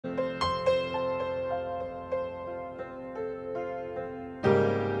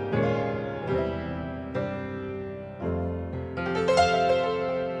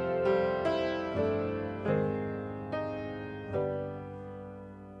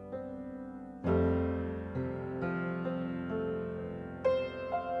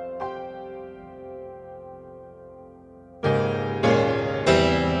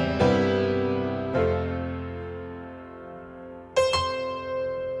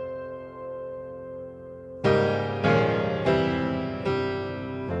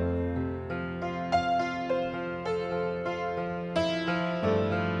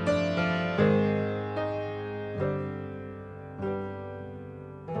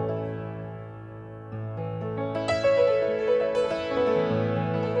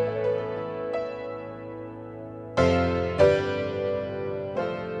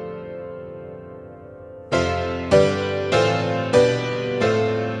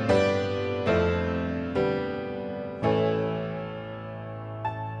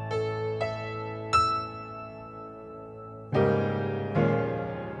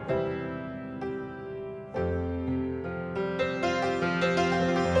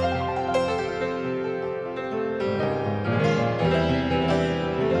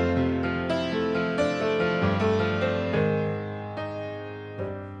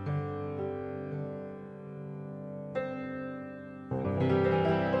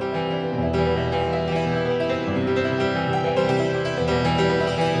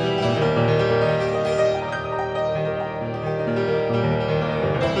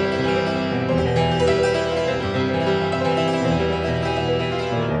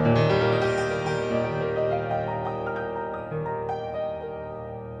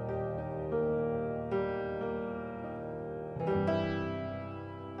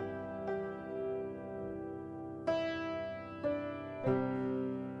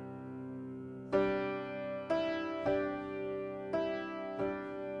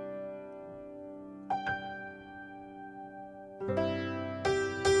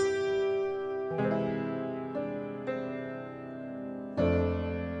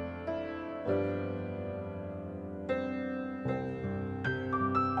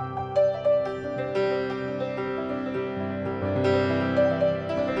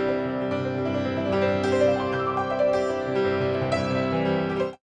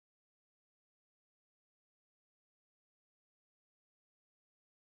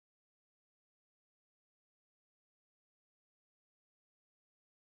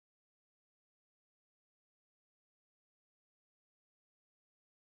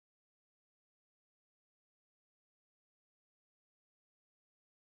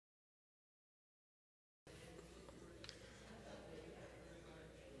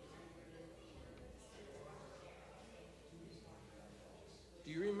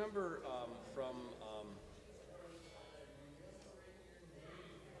remember from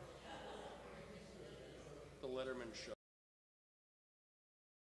the Letterman show.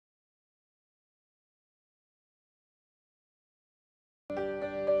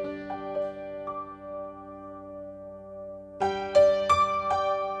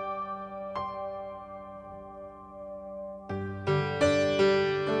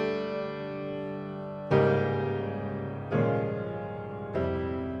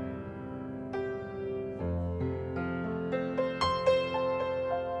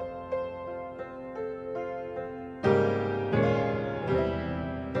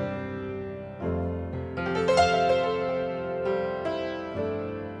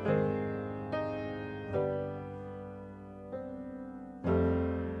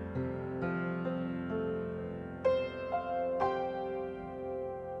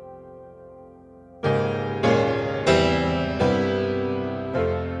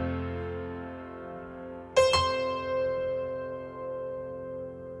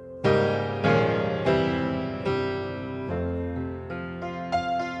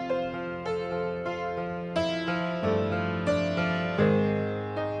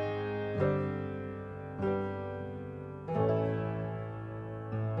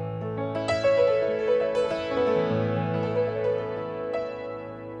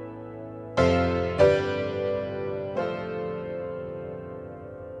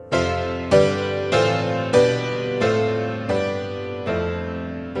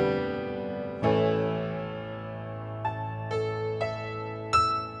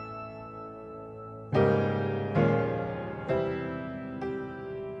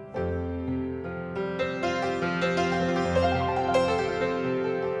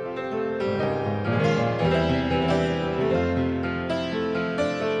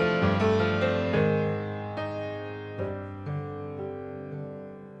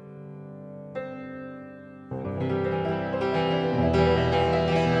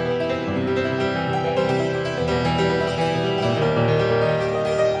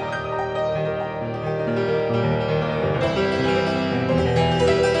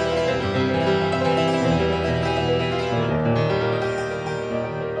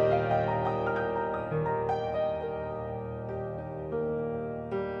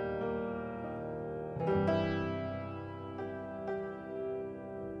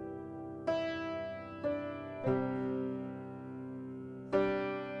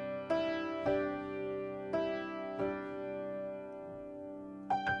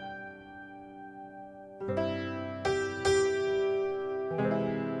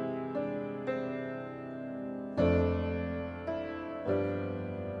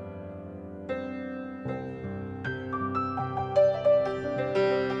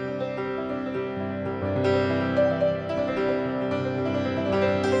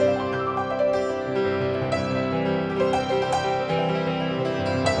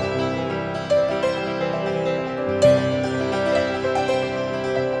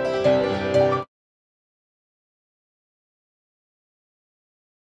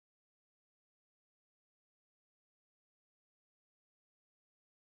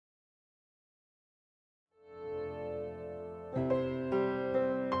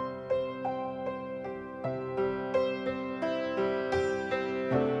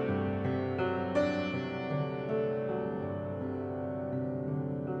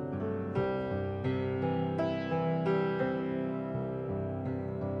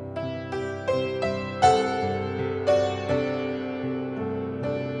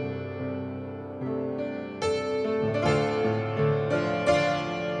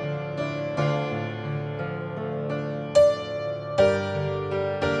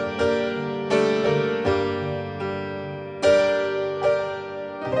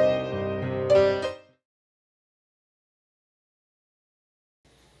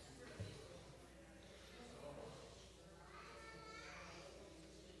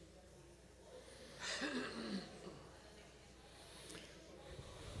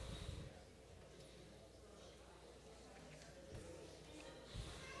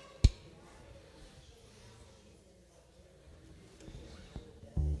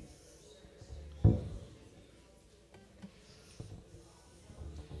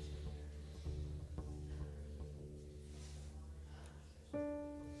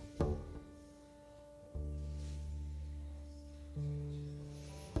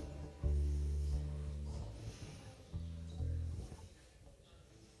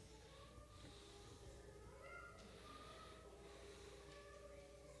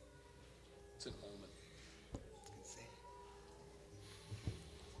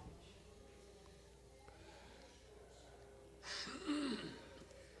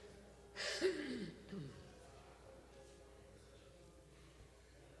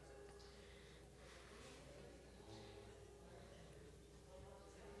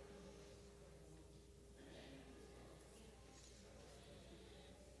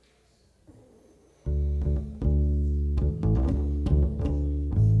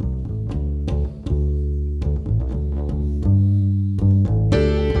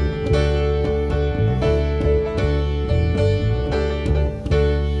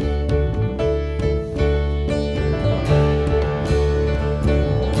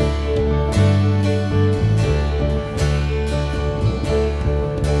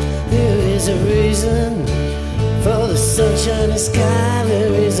 sunshiny sky,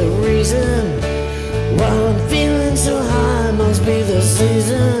 there is a reason why I'm feeling so high. Must be the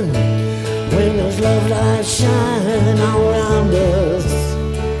season when those love lights shine all around us.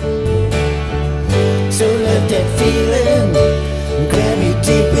 So let that feeling grab you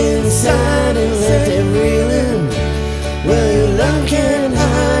deep inside and let it reeling where your love can't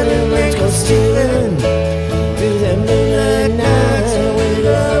hide, and let's go stealing through the moonlight nights with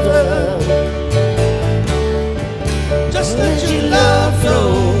love. Just let your love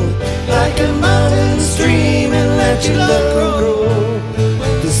flow like a mountain stream, and let your love grow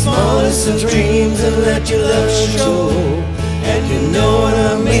with the smallest of dreams, and let your love show. And you know what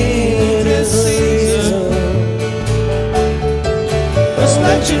I mean, this season. Just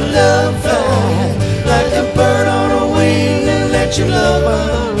let your love fly like a bird on a wing, and let your love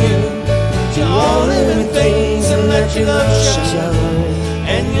find you to all living things, and let your love shine.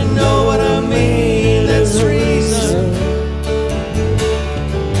 And you know what I mean, that's the reason.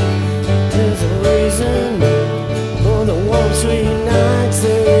 There's a reason for the warm sweet nights.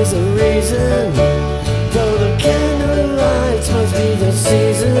 There is a reason for the candle lights. Must be the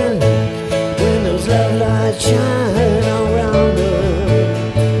season when those love lights shine all around us.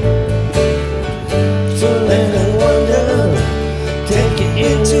 So let it wonder, take you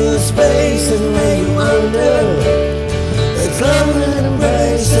into space and lay you under. Let's love and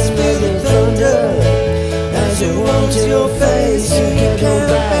embrace, let's feel the thunder as it warms your face. You can't go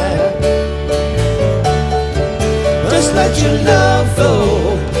back. Just let your love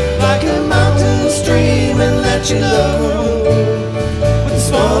flow like a mountain stream, and let your love grow with the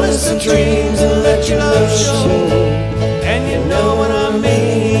smallest of dreams, and let your love show. And you know what I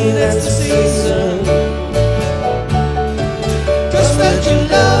mean, that's the season. Just let your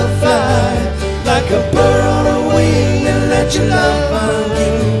love fly like a bird on a wing, and let your love find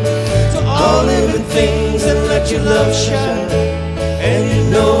you to all living things, and let your love shine. And you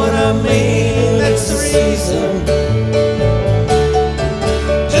know what I mean, that's the reason.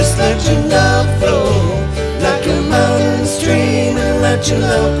 Just let your love flow like a mountain stream, and let your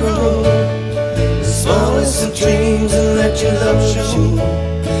love grow the smallest of dreams, and let your love show.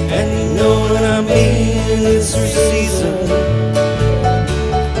 And you know what I mean, it's the season.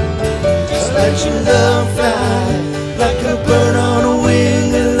 Just let your love fly like a bird on a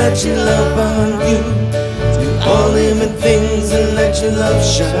wing, and let your love find you to all living things, and let your love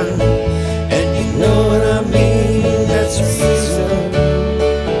shine. And you know what I mean, that's the reason.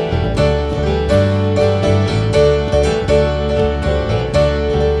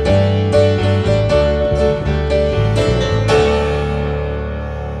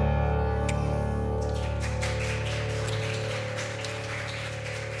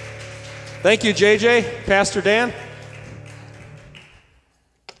 Thank you, JJ. Pastor Dan.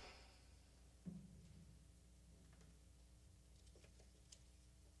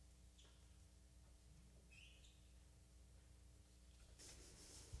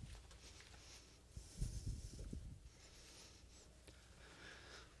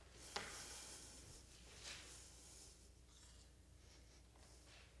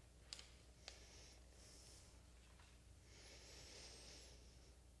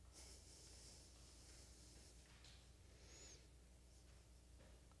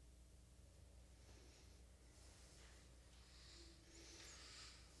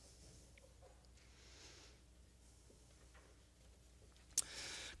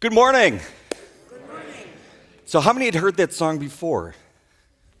 Good morning. Good morning. So how many had heard that song before?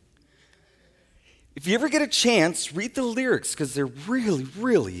 If you ever get a chance, read the lyrics because they're really,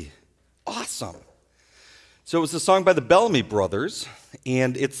 really awesome. So it was a song by the Bellamy Brothers,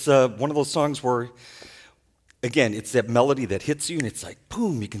 and it's one of those songs where, again, it's that melody that hits you and it's like,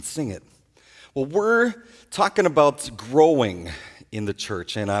 boom, you can sing it. Well, we're talking about growing in the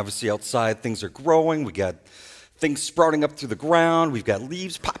church, and obviously outside things are growing. We got things sprouting up through the ground. We've got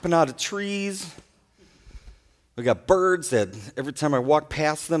leaves popping out of trees. We got birds that every time I walk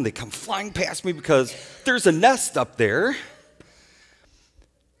past them, they come flying past me because there's a nest up there.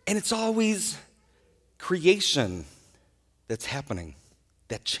 And it's always creation that's happening,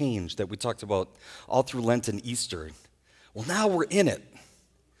 that change that we talked about all through Lent and Easter. Well, now we're in it.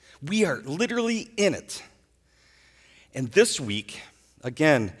 We are literally in it. And this week,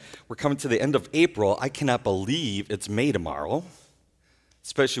 again, we're coming to the end of April. I cannot believe it's May tomorrow,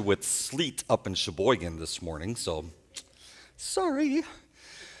 especially with sleet up in Sheboygan this morning, so sorry.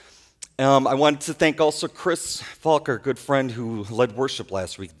 I wanted to thank also Chris Falk, our good friend who led worship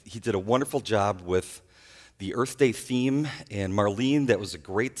last week. He did a wonderful job with the Earth Day theme, and Marlene, that was a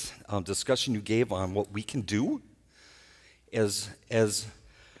great discussion you gave on what we can do as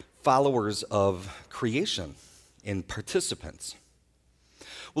followers of creation and participants.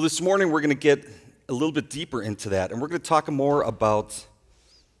 Well, this morning we're going to get a little bit deeper into that, and we're going to talk more about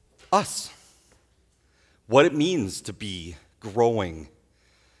us, what it means to be growing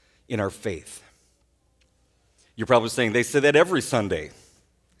in our faith. You're probably saying, they say that every Sunday.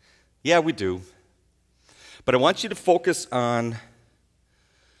 Yeah, we do. But I want you to focus on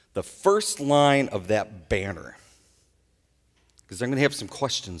the first line of that banner, because I'm going to have some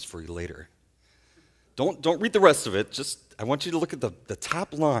questions for you later. Don't read the rest of it. Just I want you to look at the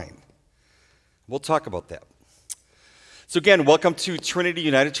top line. We'll talk about that. So again, welcome to Trinity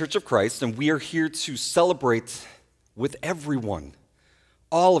United Church of Christ, and we are here to celebrate with everyone,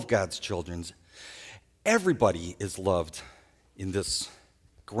 all of God's children. Everybody is loved in this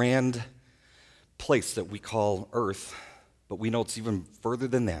grand place that we call Earth, but we know it's even further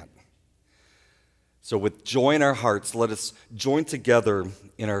than that. So with joy in our hearts, let us join together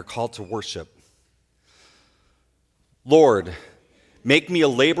in our call to worship. Lord, make me a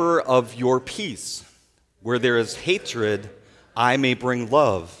laborer of your peace. Where there is hatred, I may bring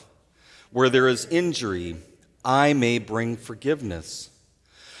love. Where there is injury, I may bring forgiveness.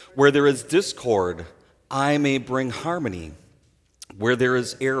 Where there is discord, I may bring harmony. Where there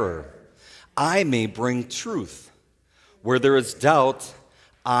is error, I may bring truth. Where there is doubt,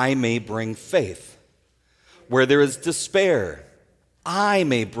 I may bring faith. Where there is despair, I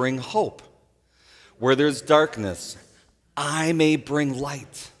may bring hope. Where there is darkness, I may bring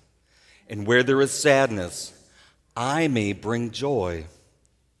light. And where there is sadness, I may bring joy.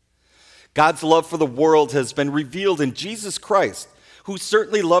 God's love for the world has been revealed in Jesus Christ, who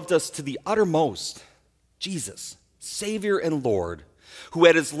certainly loved us to the uttermost. Jesus, Savior and Lord, who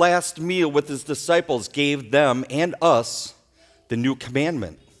at his last meal with his disciples gave them and us the new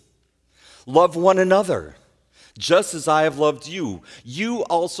commandment. Love one another. Just as I have loved you, you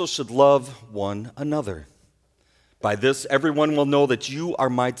also should love one another. By this, everyone will know that you are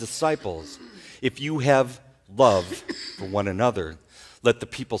my disciples, if you have love for one another. Let the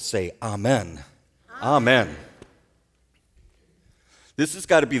people say, Amen. Amen. This has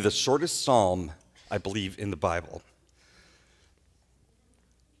got to be the shortest psalm, I believe, in the Bible.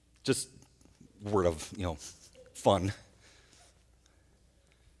 Just word of, fun.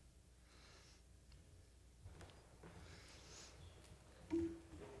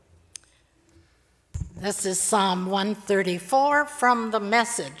 This is Psalm 134 from the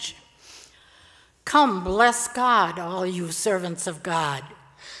Message. Come, bless God, all you servants of God,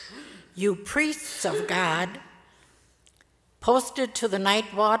 you priests of God, posted to the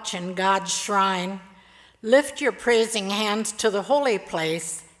night watch in God's shrine, lift your praising hands to the holy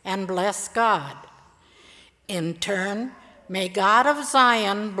place and bless God. In turn, may God of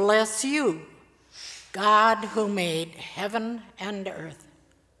Zion bless you, God who made heaven and earth.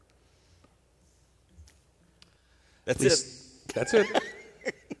 That's it.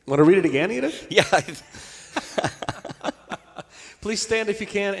 Want to read it again, Edith? Yeah. Please stand if you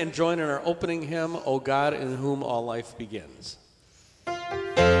can and join in our opening hymn, O God in whom all life begins.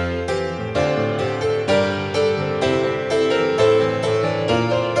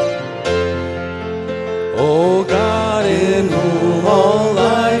 O God in whom all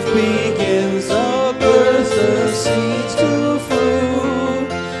life begins, the birth, the seeds to fruit,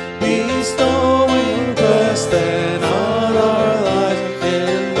 bestowing best and on our life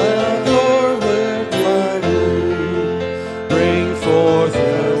in love your word bring forth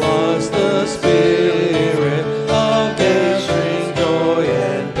in us the spirit of creation.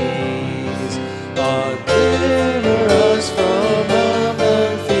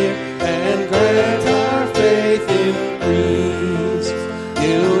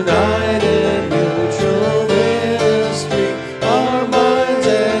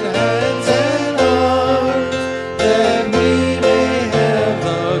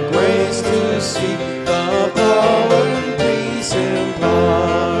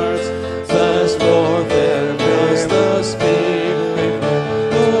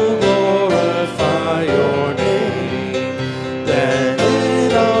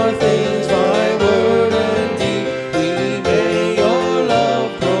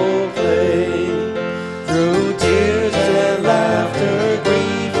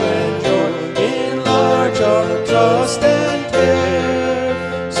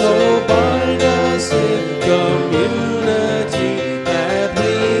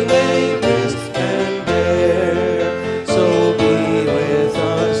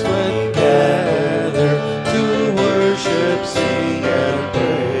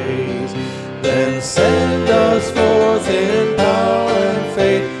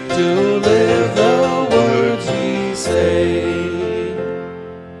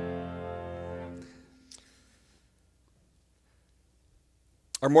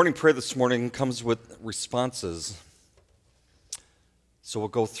 Our morning prayer this morning comes with responses. So we'll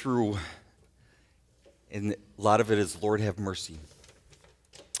go through, and a lot of it is, Lord, have mercy.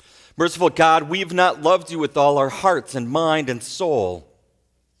 Merciful God, we have not loved you with all our hearts and mind and soul.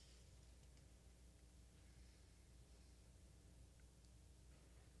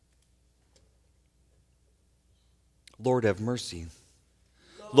 Lord, have mercy.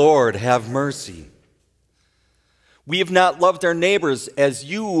 Lord, have mercy. We have not loved our neighbors as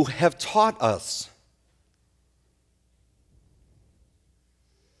you have taught us.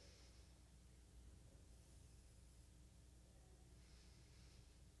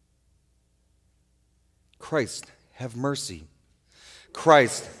 Christ, have mercy.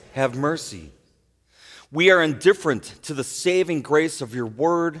 Christ, have mercy. We are indifferent to the saving grace of your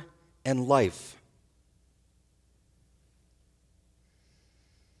word and life.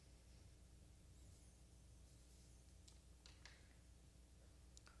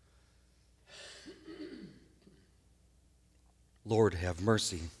 Lord, have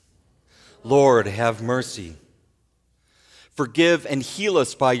mercy. Lord, have mercy. Forgive and heal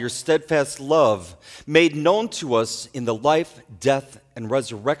us by your steadfast love, made known to us in the life, death, and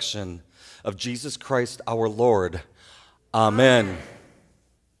resurrection of Jesus Christ our Lord. Amen.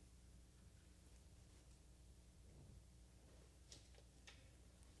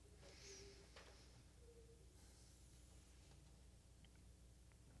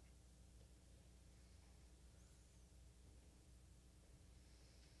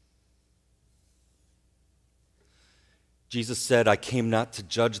 Jesus said, I came not to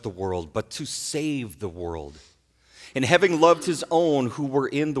judge the world, but to save the world. And having loved his own who were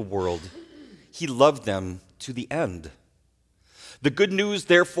in the world, he loved them to the end. The good news,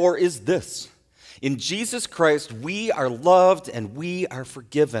 therefore, is this. In Jesus Christ, we are loved and we are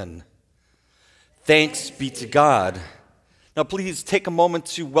forgiven. Thanks be to God. Now, please take a moment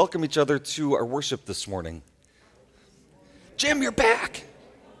to welcome each other to our worship this morning. Jim, you're back.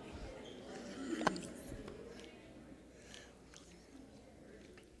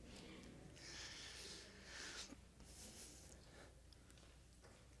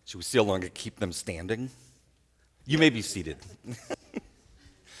 Should we see how long it keep them standing? You may be seated.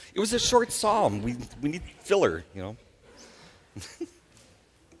 It was a short psalm. We need filler, you know.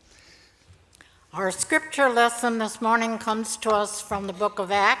 Our scripture lesson this morning comes to us from the book of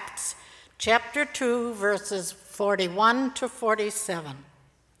Acts, chapter 2, verses 41 to 47.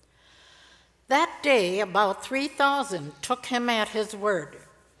 That day, about 3,000 took him at his word,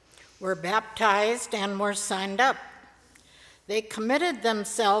 were baptized, and were signed up. They committed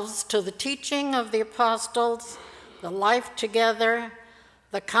themselves to the teaching of the apostles, the life together,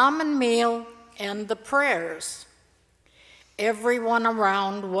 the common meal, and the prayers. Everyone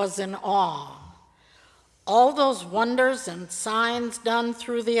around was in awe. All those wonders and signs done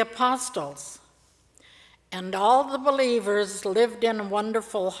through the apostles. And all the believers lived in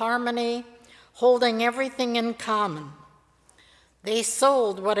wonderful harmony, holding everything in common. They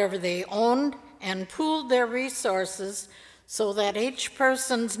sold whatever they owned and pooled their resources so that each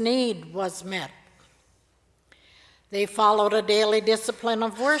person's need was met. They followed a daily discipline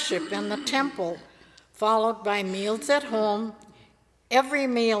of worship in the temple, followed by meals at home, every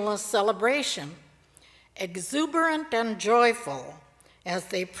meal a celebration, exuberant and joyful as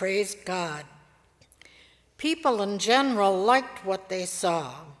they praised God. People in general liked what they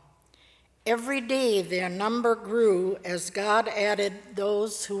saw. Every day their number grew as God added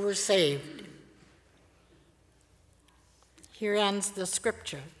those who were saved. Here ends the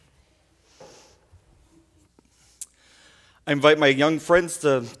scripture. I invite my young friends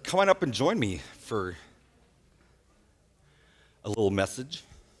to come on up and join me for a little message.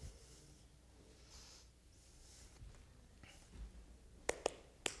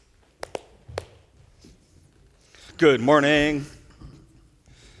 Good morning.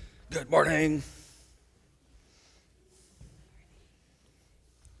 Good morning.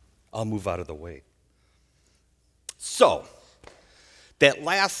 I'll move out of the way. So, that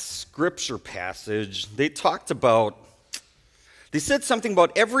last scripture passage, they said something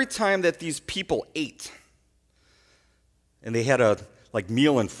about every time that these people ate and they had a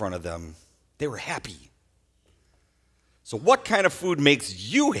meal in front of them, they were happy. So what kind of food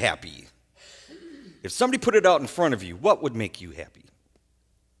makes you happy? If somebody put it out in front of you, what would make you happy?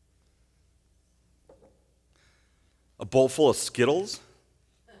 A bowl full of Skittles?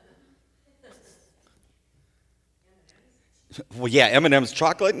 Well, yeah, M&M's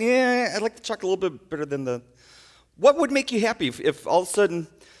chocolate. Yeah, I like the chocolate a little bit better than the... What would make you happy if all of a sudden,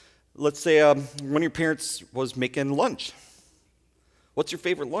 let's say one of your parents was making lunch? What's your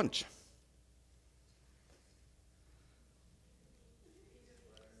favorite lunch?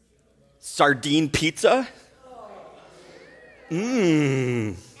 Sardine pizza?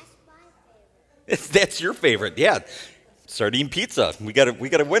 Mmm. That's your favorite, yeah. Sardine pizza. We got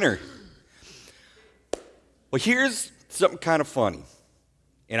a winner. Well, here's something kind of funny.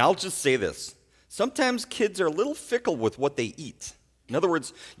 And I'll just say this. Sometimes kids are a little fickle with what they eat. In other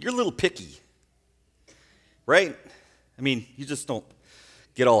words, you're a little picky. Right? I mean, you just don't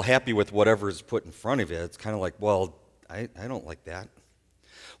get all happy with whatever is put in front of you. It's kind of like, well, I don't like that.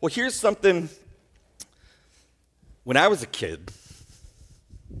 Well, here's something. When I was a kid,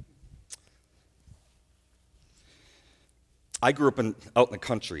 I grew up out in the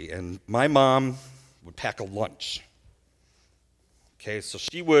country, and my mom would pack a lunch. Okay, so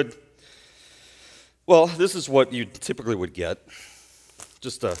she would, well, this is what you typically would get.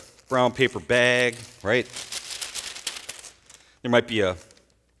 Just a brown paper bag, right? There might be a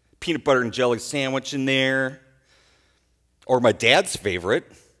peanut butter and jelly sandwich in there, or my dad's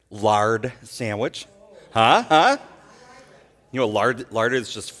favorite, lard sandwich. Huh? You know, lard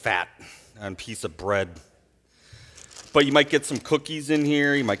is just fat on a piece of bread. But you might get some cookies in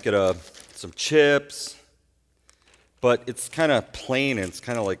here. You might get some chips. But it's kind of plain, and it's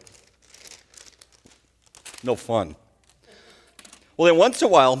kind of like no fun. Well, then once in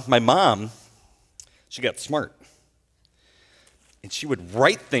a while, my mom, she got smart. And she would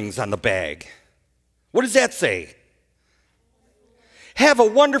write things on the bag. What does that say? Have a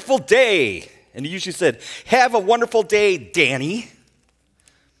wonderful day. And it usually said, have a wonderful day, Danny.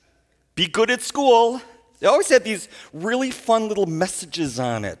 Be good at school. They always had these really fun little messages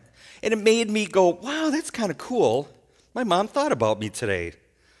on it. And it made me go, wow, that's kind of cool. My mom thought about me today.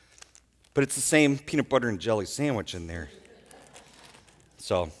 But it's the same peanut butter and jelly sandwich in there.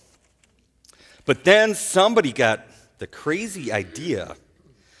 But then somebody got the crazy idea.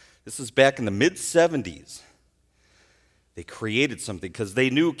 This is back in the mid-'70s. They created something because they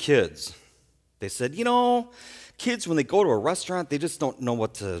knew kids. They said, you know, kids, when they go to a restaurant, they just don't know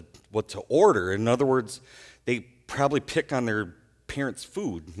what to order. In other words, they probably pick on their parents'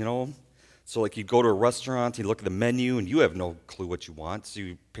 food, you know. So like you go to a restaurant, you look at the menu, and you have no clue what you want, so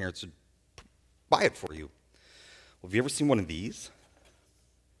your parents would buy it for you. Well, have you ever seen one of these?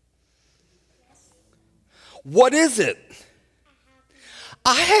 What is it?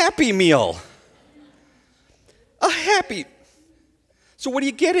 A Happy Meal. A Happy. So what do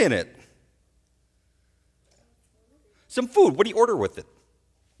you get in it? Some food. What do you order with it?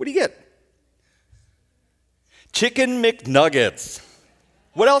 What do you get? Chicken McNuggets.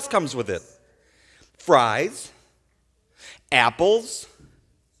 What else comes with it? Fries, apples,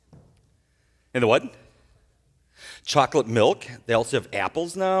 and the what? Chocolate milk. They also have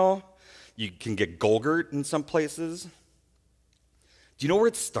apples now. You can get Go-Gurt in some places. Do you know where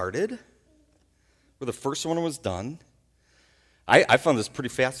it started? Where the first one was done? I found this pretty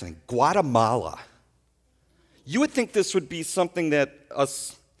fascinating. Guatemala. You would think this would be something that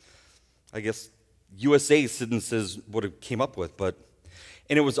us, I guess, USA citizens would have came up with, and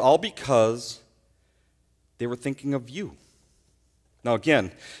it was all because they were thinking of you. Now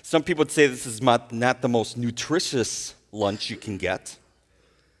again, some people would say this is not the most nutritious lunch you can get,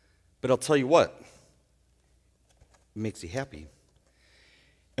 but I'll tell you what, it makes you happy.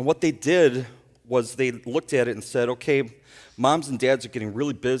 And what they did was they looked at it and said, okay, moms and dads are getting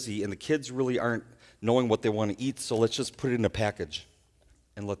really busy and the kids really aren't knowing what they want to eat, so let's just put it in a package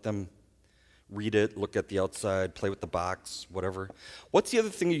and let them read it, look at the outside, play with the box, whatever. What's the other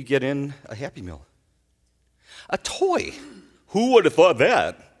thing you get in a Happy Meal? A toy. Who would have thought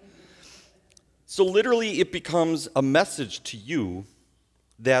that? So literally it becomes a message to you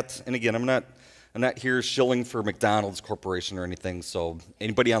that, and again, I'm not here shilling for McDonald's Corporation or anything, so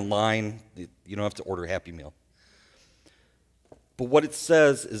anybody online, you don't have to order a Happy Meal. But what it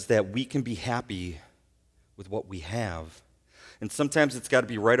says is that we can be happy with what we have. And sometimes it's got to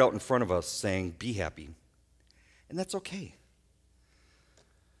be right out in front of us saying, be happy. And that's okay.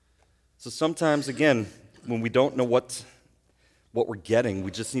 So sometimes, again, when we don't know what we're getting, we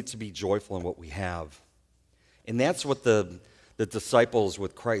just need to be joyful in what we have. And that's what the disciples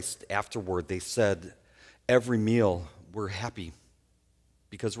with Christ afterward, they said, every meal we're happy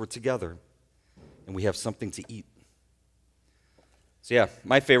because we're together and we have something to eat. So yeah,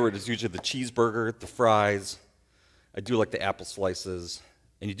 my favorite is usually the cheeseburger, the fries. I do like the apple slices,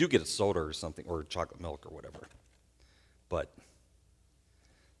 and you do get a soda or something, or chocolate milk or whatever. But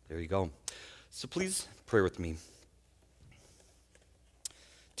there you go. So please pray with me.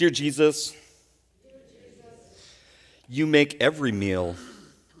 Dear Jesus, you make every meal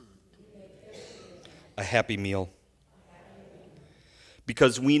a happy meal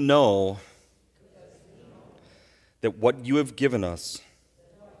because we know that what you have given us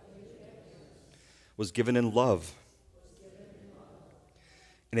was given in love.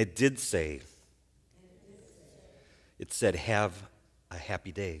 And it did say, it said, have a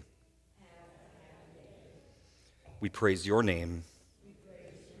happy day. We praise your name.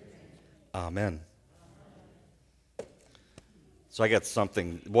 Amen. So I got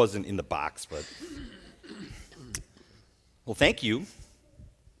something, it wasn't in the box, but, well, thank you.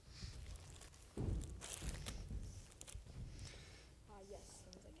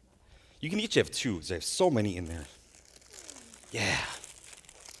 You can each have two, because I have so many in there. Yeah.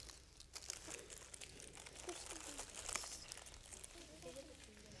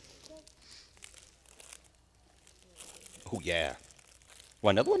 Oh, yeah.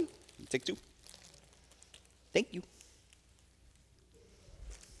 Want another one? Take two. Thank you.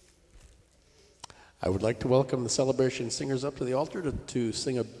 I would like to welcome the celebration singers up to the altar to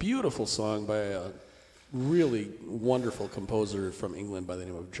sing a beautiful song by a really wonderful composer from England by the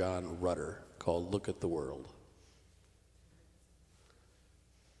name of John Rutter called Look at the World.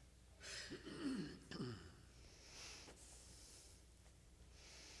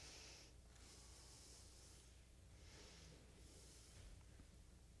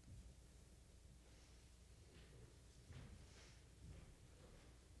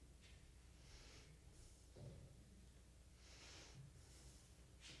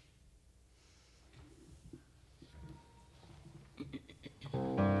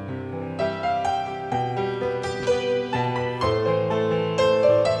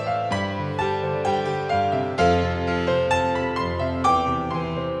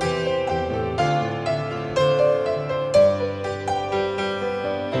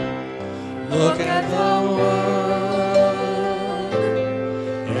 Look at the world,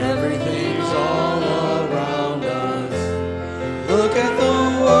 everything's all around us. Look at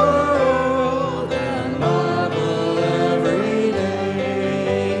the world and marvel every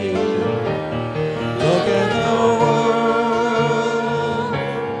day. Look at the world,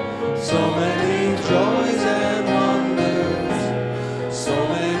 so many joys and wonders, so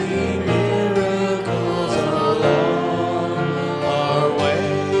many miracles along our way.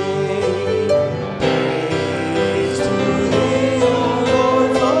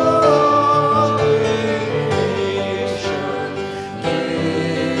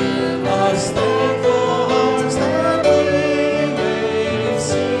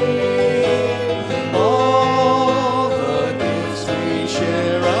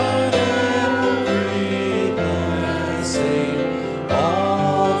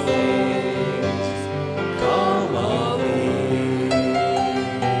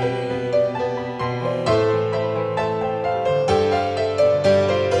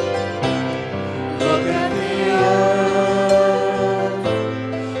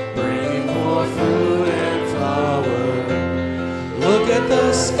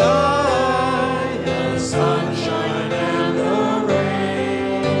 The sky, the sunshine and the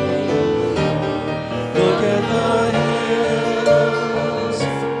rain. Look at the hills,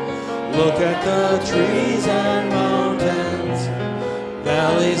 look at the trees and mountains,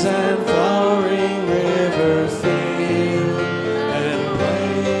 valleys and flowering rivers, field and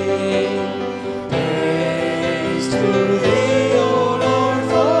plain. Praise to thee, O Lord,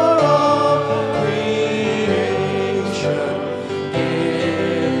 for all creation.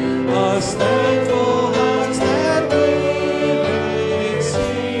 Thankful hearts that we may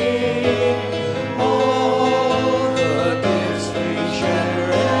sing all the gifts we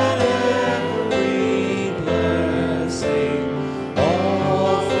share and every blessing.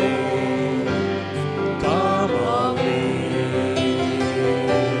 All things come of thee.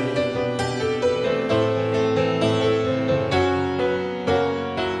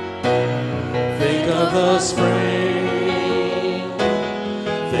 Think of the spring,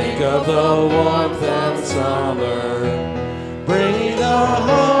 think of the warmth and summer, bringing the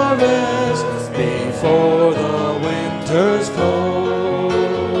harvest before the winter's cold.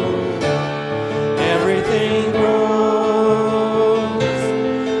 Everything grows,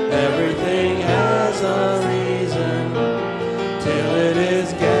 everything has a reason, till it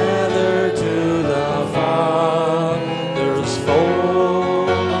is gathered to the Father's fold.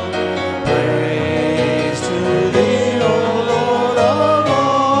 Praise to thee, O Lord of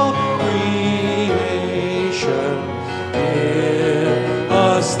all creation. Give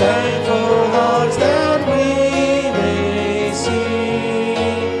us thankful hearts that we may see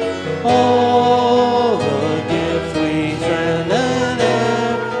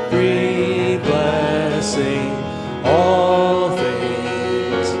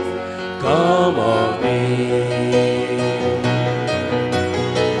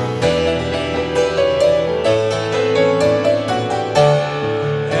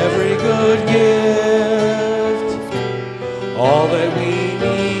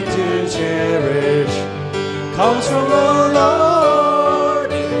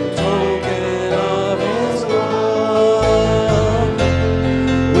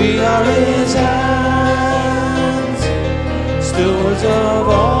We are his hands, stewards of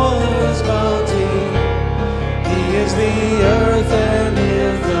all his bounty. He is the earth and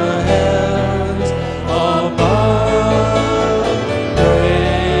is the heavens above.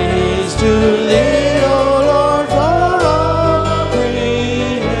 Praise to thee, O Lord, for all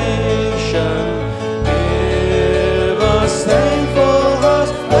creation. Give us thankful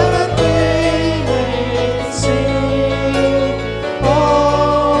hearts that we may sing.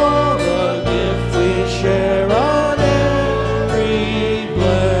 All the gift we share on every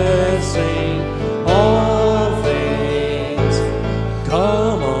blessing. All things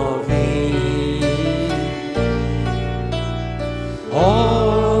come of thee.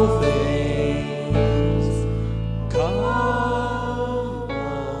 All things come of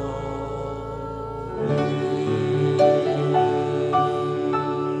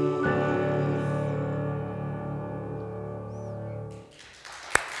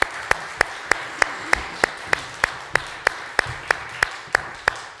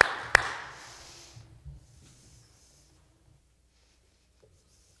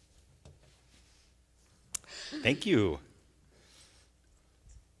Thank you.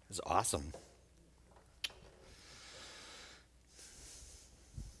 That's awesome.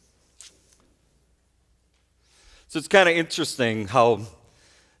 So it's kind of interesting how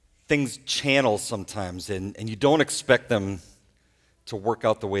things channel sometimes, and you don't expect them to work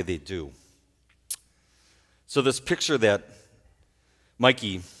out the way they do. So this picture that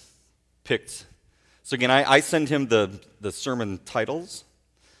Mikey picked, so again, I send him the sermon titles,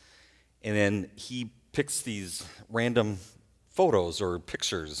 and then he picks these random photos or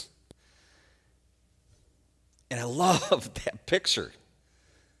pictures. And I love that picture.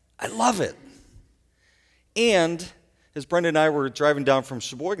 I love it. And as Brenda and I were driving down from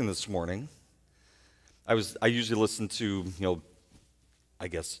Sheboygan this morning, I usually listen to, I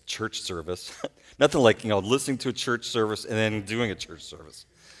guess, church service. Nothing like, listening to a church service and then doing a church service.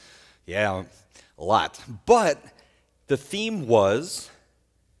 Yeah, a lot. But the theme was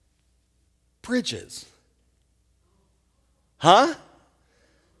bridges. Huh?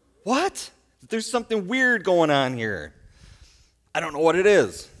 What? There's something weird going on here. I don't know what it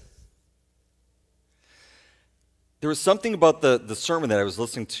is. There was something about the sermon that I was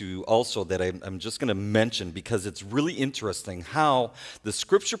listening to also that I'm just going to mention because it's really interesting how the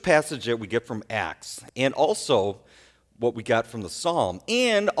scripture passage that we get from Acts and also what we got from the Psalm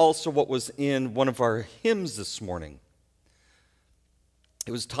and also what was in one of our hymns this morning.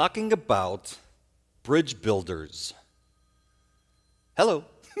 It was talking about bridge builders. Hello.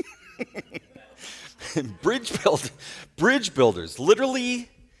 Bridge builders. Literally,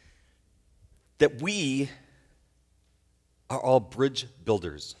 that we are all bridge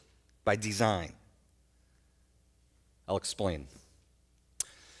builders by design. I'll explain.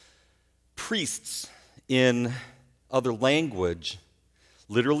 Priests in other language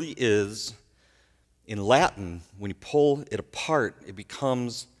literally is, in Latin, when you pull it apart, it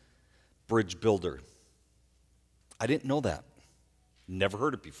becomes bridge builder. I didn't know that. Never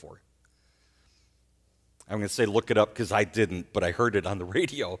heard it before. I'm going to say look it up because I didn't, but I heard it on the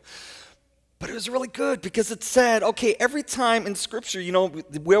radio. But it was really good because it said, okay, every time in Scripture,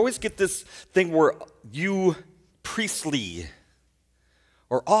 we always get this thing where you priestly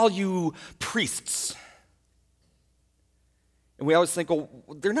or all you priests. And we always think, oh,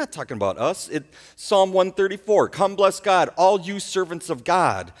 they're not talking about us. Psalm 134, come bless God, all you servants of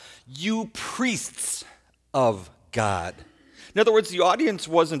God, you priests of God. In other words, the audience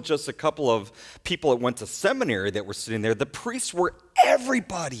wasn't just a couple of people that went to seminary that were sitting there. The priests were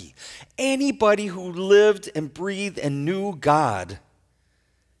everybody, anybody who lived and breathed and knew God.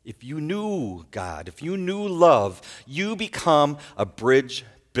 If you knew God, if you knew love, you become a bridge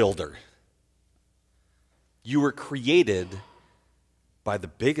builder. You were created by the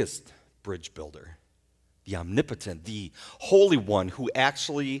biggest bridge builder, the omnipotent, the Holy One who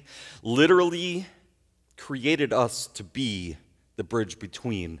actually literally created us to be the bridge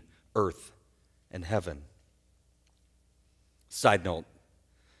between earth and heaven. Side note,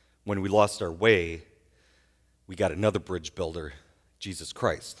 when we lost our way, we got another bridge builder, Jesus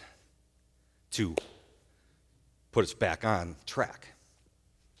Christ, to put us back on track.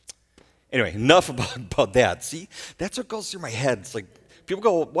 Anyway, enough about that. See, that's what goes through my head. It's like, people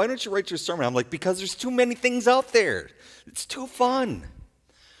go, why don't you write your sermon? I'm like, because there's too many things out there. It's too fun.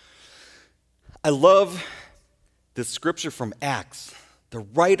 I love this scripture from Acts. The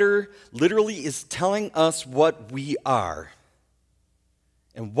writer literally is telling us what we are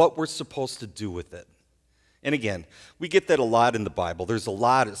and what we're supposed to do with it. And again, we get that a lot in the Bible. There's a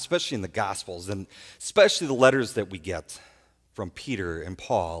lot, especially in the Gospels, and especially the letters that we get from Peter and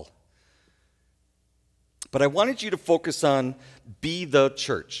Paul. But I wanted you to focus on be the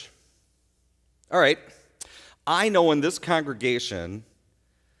church. All right, I know in this congregation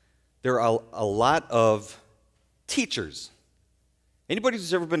there are a lot of teachers. Anybody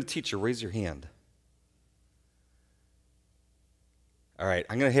who's ever been a teacher, raise your hand. All right,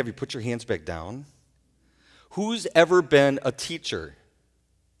 I'm going to have you put your hands back down. Who's ever been a teacher?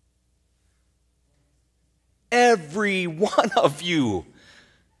 Every one of you.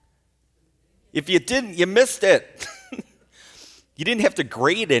 If you didn't, you missed it. You didn't have to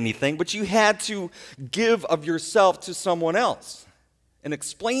grade anything, but you had to give of yourself to someone else and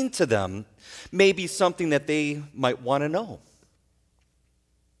explain to them maybe something that they might want to know.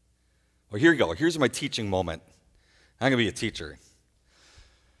 Well, here you go. Here's my teaching moment. I'm going to be a teacher.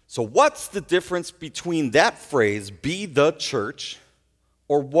 So what's the difference between that phrase, be the church,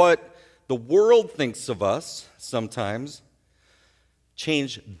 or what the world thinks of us sometimes,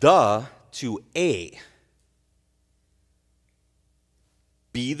 change the to a?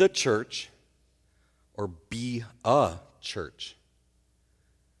 Be the church or be a church?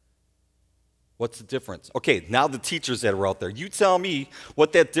 What's the difference? Okay, now the teachers that are out there, you tell me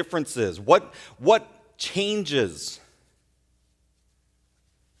what that difference is. What changes?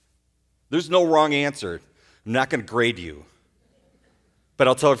 There's no wrong answer. I'm not going to grade you. But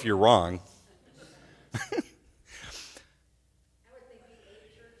I'll tell if you're wrong. I would think the A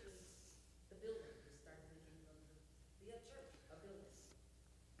church is the building. You start thinking of the church, a building.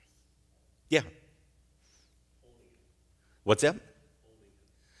 Yeah. What's that?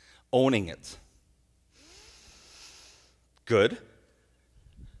 Owning it. Good.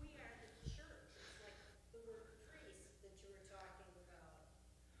 We are the church. It's like the word priest that you were talking about.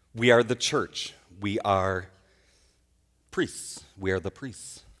 We are the church. We are priests. We are the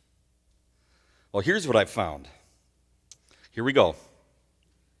priests. Well, here's what I found. Here we go.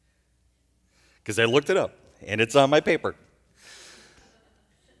 Because I looked it up, and it's on my paper.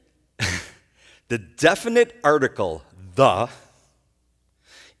 The definite article, the,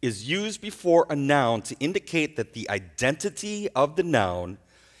 is used before a noun to indicate that the identity of the noun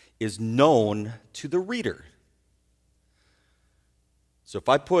is known to the reader. So if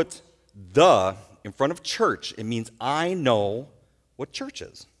I put the in front of church, it means I know what church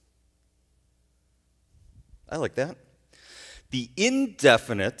is. I like that. The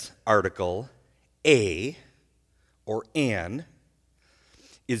indefinite article, a or an,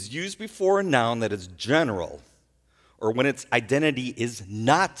 is used before a noun that is general or when its identity is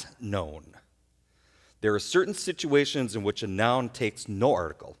not known. There are certain situations in which a noun takes no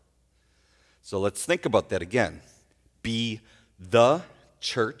article. So let's think about that again. Be the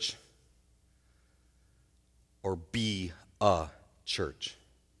church or be a church.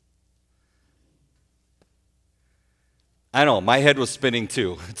 I know, my head was spinning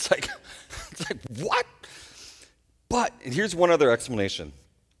too. It's like what? But here's one other explanation.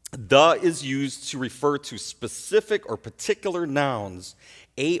 The is used to refer to specific or particular nouns.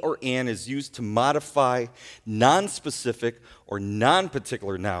 A or an is used to modify non-specific or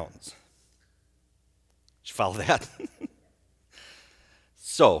non-particular nouns. Did you follow that?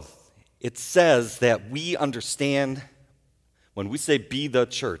 So, it says that we understand, when we say be the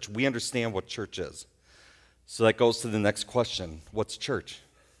church, we understand what church is. So that goes to the next question. What's church?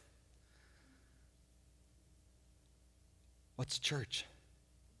 What's church?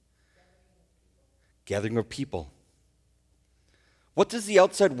 Gathering of people. What does the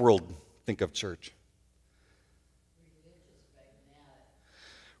outside world think of church?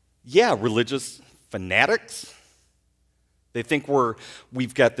 Yeah, religious fanatics. They think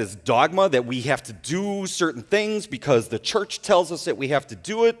we've got this dogma that we have to do certain things because the church tells us that we have to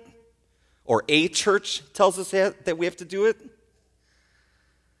do it, or a church tells us that we have to do it.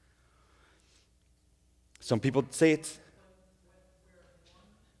 Some people say it's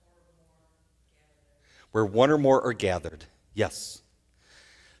where one or more are gathered. Yes.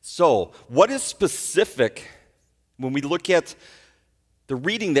 So, what is specific when we look at the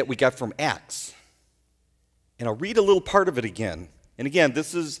reading that we got from Acts? And I'll read a little part of it again. And again,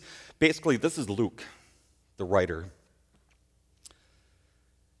 this is Luke, the writer.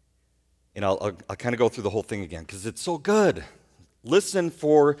 And I'll kind of go through the whole thing again because it's so good. Listen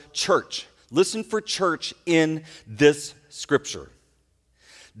for church. Listen for church in this scripture.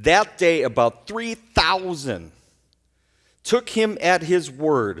 That day, about 3,000 took him at his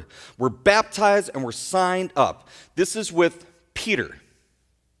word, were baptized, and were signed up. This is with Peter,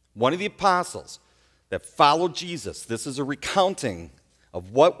 one of the apostles that followed Jesus. This is a recounting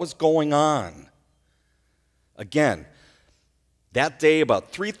of what was going on. Again, that day,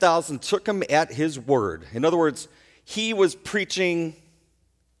 about 3,000 took him at his word. In other words, He was preaching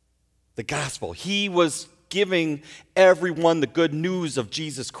the gospel. He was giving everyone the good news of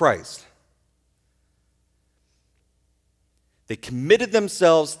Jesus Christ. They committed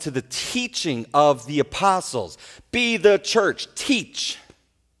themselves to the teaching of the apostles. Be the church. Teach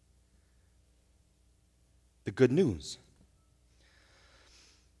the good news.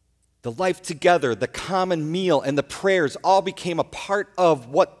 The life together, the common meal, and the prayers all became a part of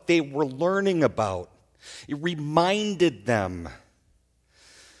what they were learning about. It reminded them.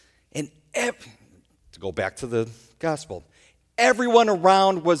 And to go back to the gospel, everyone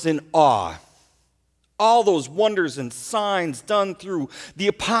around was in awe. All those wonders and signs done through the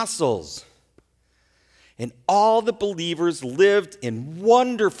apostles. And all the believers lived in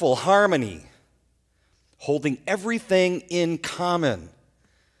wonderful harmony, holding everything in common.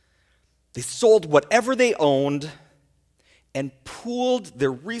 They sold whatever they owned and pooled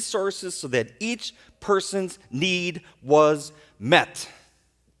their resources so that each person's need was met.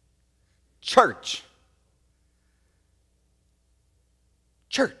 Church.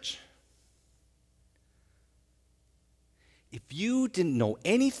 Church. If you didn't know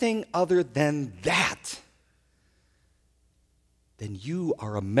anything other than that, then you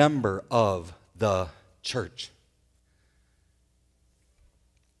are a member of the church.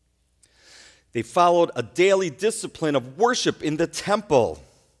 They followed a daily discipline of worship in the temple.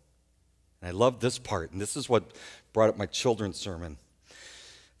 And I love this part, and this is what brought up my children's sermon.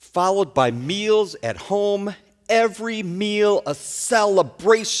 Followed by meals at home, every meal a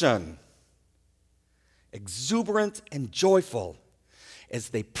celebration, exuberant and joyful as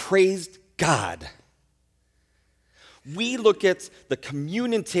they praised God. We look at the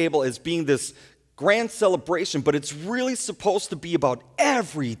communion table as being this grand celebration, but it's really supposed to be about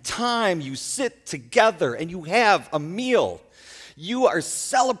every time you sit together and you have a meal. You are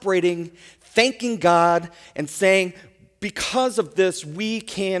celebrating, thanking God, and saying, because of this, we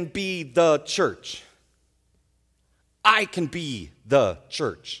can be the church. I can be the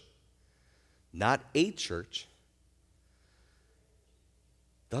church. Not a church,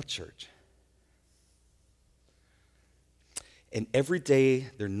 the church. And every day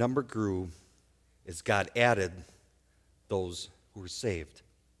their number grew as God added those who were saved.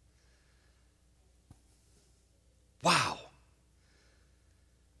 Wow.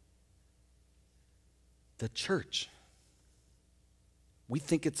 The church. We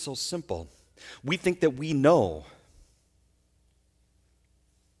think it's so simple. We think that we know.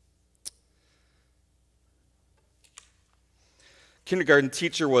 Kindergarten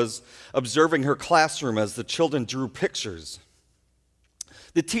teacher was observing her classroom as the children drew pictures.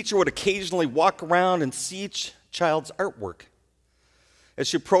 The teacher would occasionally walk around and see each child's artwork. As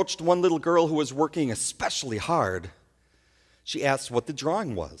she approached one little girl who was working especially hard, she asked what the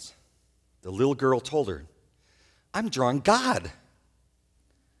drawing was. The little girl told her, "I'm drawing God."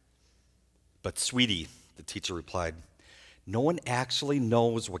 "But sweetie," the teacher replied, "no one actually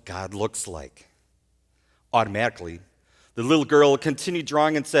knows what God looks like." Automatically, the little girl continued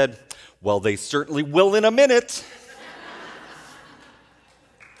drawing and said, "Well, they certainly will in a minute."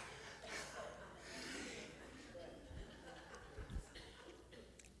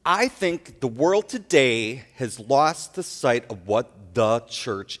 I think the world today has lost the sight of what the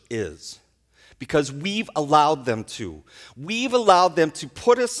church is because we've allowed them to. We've allowed them to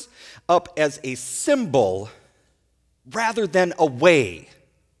put us up as a symbol rather than a way.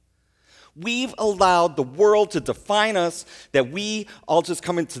 We've allowed the world to define us, that we all just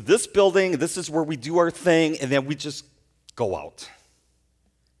come into this building, this is where we do our thing, and then we just go out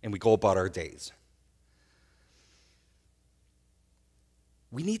and we go about our days.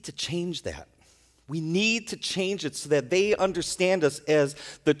 We need to change that. We need to change it so that they understand us as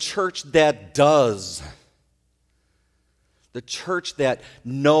the church that does. The church that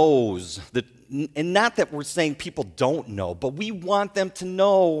knows. And not that we're saying people don't know, but we want them to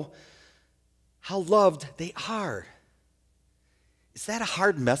know how loved they are. Is that a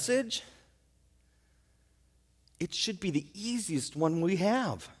hard message? It should be the easiest one we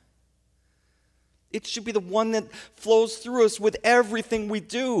have. It should be the one that flows through us with everything we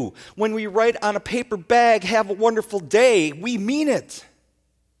do. When we write on a paper bag, "Have a wonderful day," we mean it.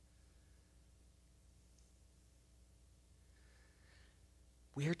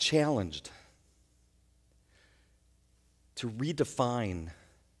 We are challenged to redefine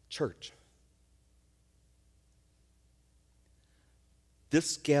church.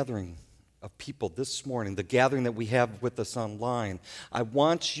 This gathering of people this morning, the gathering that we have with us online, I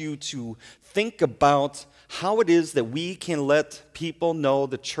want you to think about how it is that we can let people know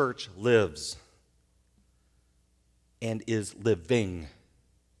the church lives and is living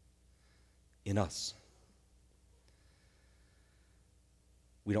in us.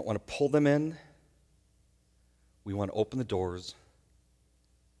 We don't want to pull them in. We want to open the doors,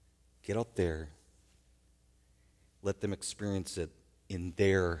 get out there, let them experience it in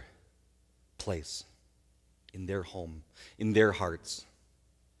their place, in their home, in their hearts.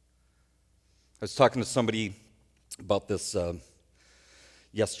 I was talking to somebody about this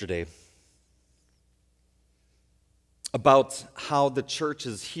yesterday, about how the church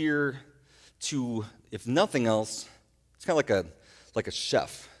is here to, if nothing else, it's kind of like a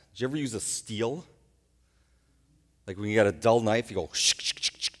chef. Did you ever use a steel? Like when you got a dull knife, you go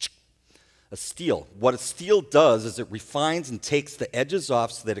a steel. What a steel does is it refines and takes the edges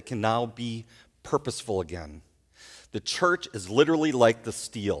off so that it can now be purposeful again. The church is literally like the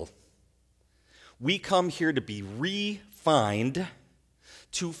steel. We come here to be refined,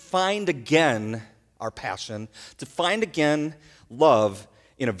 to find again our passion, to find again love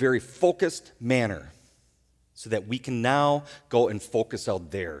in a very focused manner so that we can now go and focus out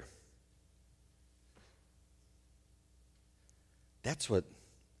there. That's what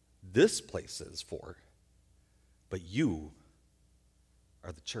this place is for. But you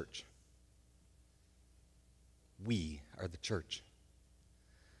are the church. We are the church.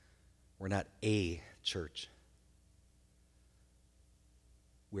 We're not a church.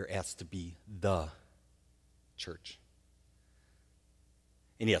 We're asked to be the church.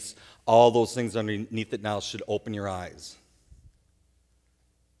 And yes, all those things underneath it now should open your eyes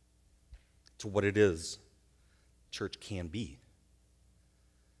to what it is church can be.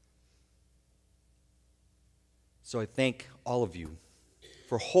 So I thank all of you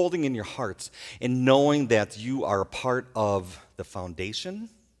for holding in your hearts and knowing that you are a part of the foundation,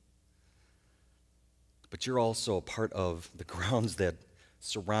 but you're also a part of the grounds that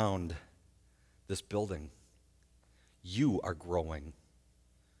surround this building. You are growing.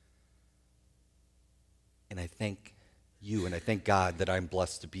 And I thank you and I thank God that I'm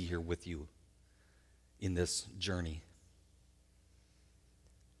blessed to be here with you in this journey.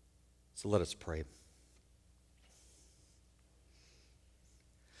 So let us pray.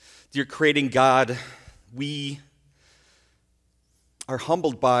 Dear creating God, we are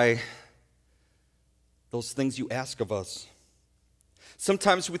humbled by those things you ask of us.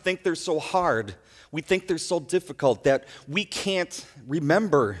 Sometimes we think they're so hard, we think they're so difficult that we can't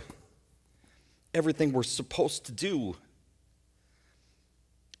remember everything we're supposed to do.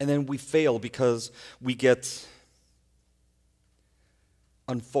 And then we fail because we get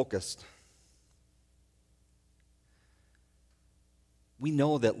unfocused. We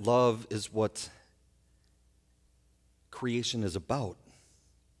know that love is what creation is about.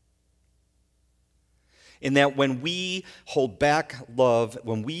 And that when we hold back love,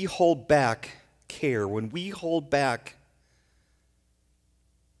 when we hold back care, when we hold back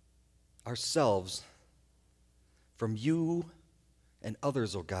ourselves from you and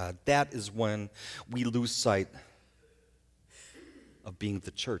others, oh God, that is when we lose sight of being the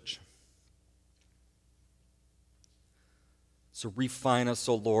church. So refine us,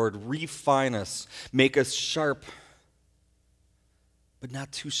 O Lord, refine us. Make us sharp, but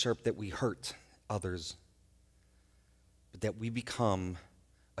not too sharp that we hurt others, but that we become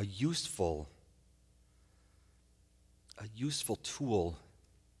a useful tool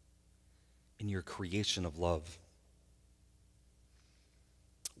in your creation of love.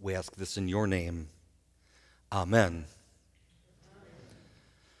 We ask this in your name. Amen.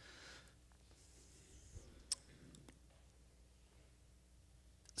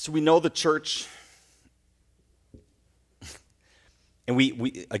 So we know the church, and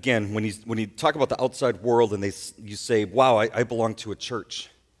we again, when you talk about the outside world and you say, wow, I belong to a church,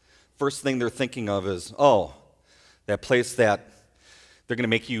 first thing they're thinking of is, oh, that place that they're going to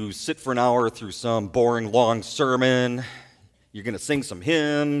make you sit for an hour through some boring long sermon, you're going to sing some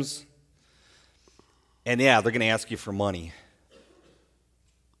hymns, and yeah, they're going to ask you for money.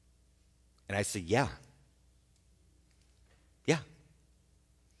 And I say, yeah.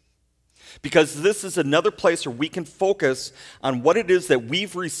 Because this is another place where we can focus on what it is that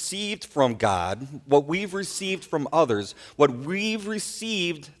we've received from God, what we've received from others, what we've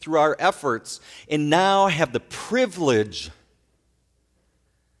received through our efforts, and now have the privilege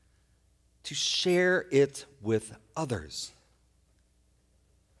to share it with others.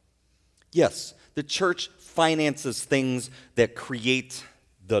 Yes, the church finances things that create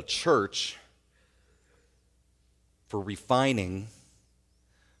the church for refining,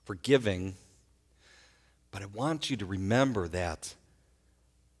 for giving, but I want you to remember that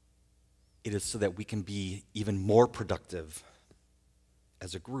it is so that we can be even more productive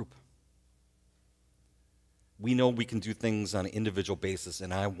as a group. We know we can do things on an individual basis,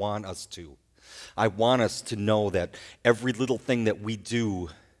 and I want us to. I want us to know that every little thing that we do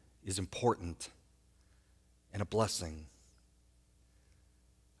is important and a blessing.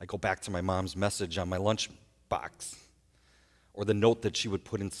 I go back to my mom's message on my lunch box, or the note that she would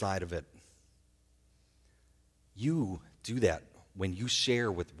put inside of it. You do that when you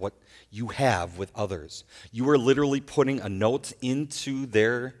share with what you have with others. You are literally putting a note into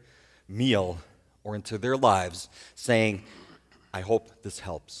their meal or into their lives saying, I hope this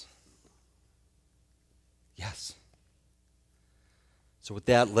helps. Yes. So with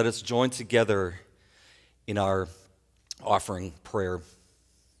that, let us join together in our offering prayer.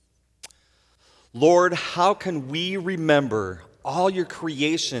 Lord, how can we remember all your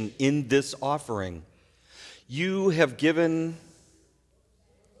creation in this offering? You have given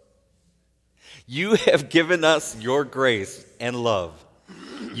us your grace and love.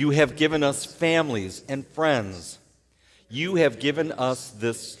 You have given us families and friends. You have given us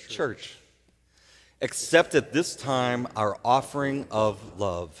this church. Accept at this time our offering of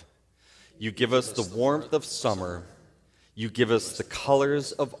love. You give us the warmth of summer. You give us the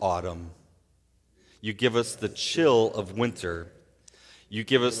colors of autumn. You give us the chill of winter. You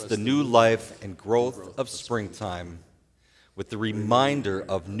give us the new life and growth of springtime with the reminder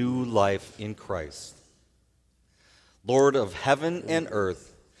of new life in Christ. Lord of heaven and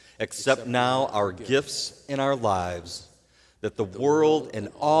earth, accept now our gifts and our lives, that the world and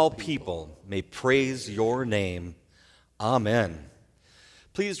all people may praise your name. Amen.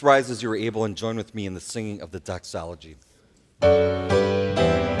 Please rise as you are able and join with me in the singing of the doxology.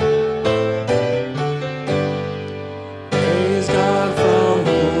 Praise God from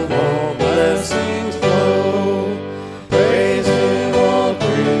whom all blessings flow. Praise Him, all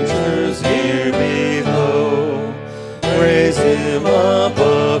creatures here below. Praise Him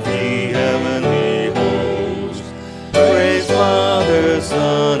above, ye heavenly hosts. Praise Father,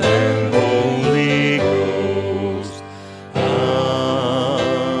 Son, and Holy Ghost. Amen.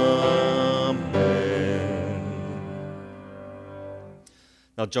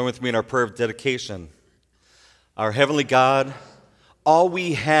 Now join with me in our prayer of dedication. Our heavenly God, all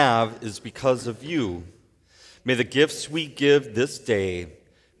we have is because of you. May the gifts we give this day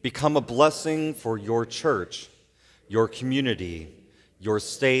become a blessing for your church, your community, your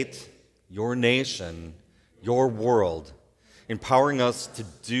state, your nation, your world, empowering us to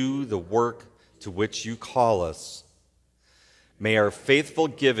do the work to which you call us. May our faithful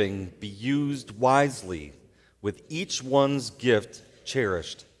giving be used wisely, with each one's gift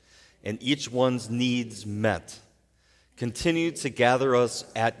cherished and each one's needs met. Continue to gather us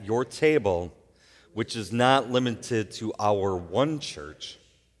at your table, which is not limited to our one church,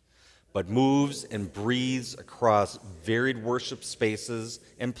 but moves and breathes across varied worship spaces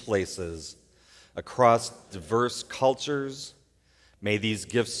and places, across diverse cultures. May these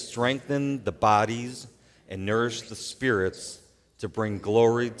gifts strengthen the bodies and nourish the spirits to bring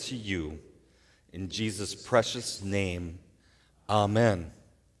glory to you. In Jesus' precious name, amen.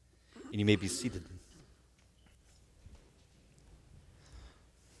 And you may be seated.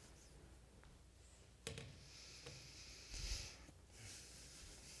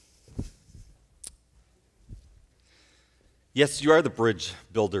 Yes, you are the bridge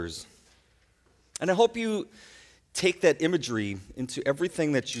builders. And I hope you take that imagery into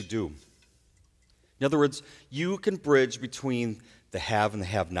everything that you do. In other words, you can bridge between the have and the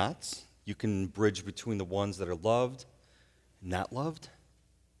have-nots. You can bridge between the ones that are loved and not loved.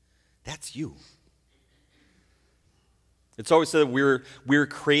 That's you. It's always said that we're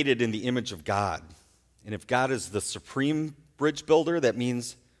created in the image of God. And if God is the supreme bridge builder, that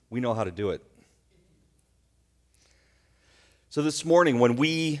means we know how to do it. So this morning, when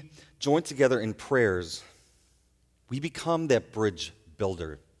we join together in prayers, we become that bridge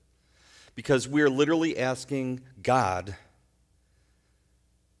builder because we are literally asking God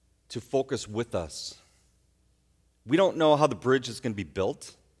to focus with us. We don't know how the bridge is going to be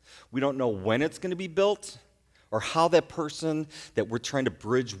built. We don't know when it's going to be built or how that person that we're trying to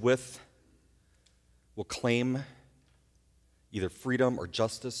bridge with will claim either freedom or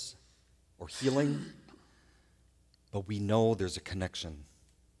justice or healing. But we know there's a connection,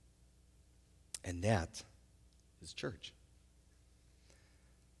 and that is church.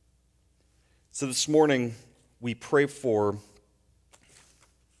 So this morning, we pray for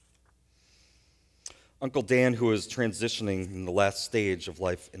Uncle Dan, who is transitioning in the last stage of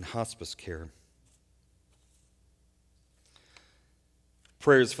life in hospice care.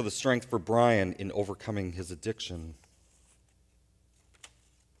 Prayers for the strength for Brian in overcoming his addiction.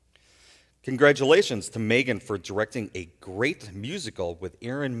 Congratulations to Megan for directing a great musical with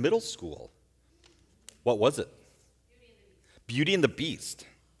Aaron Middle School. What was it? Beauty and the Beast.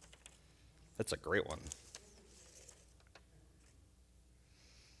 That's a great one.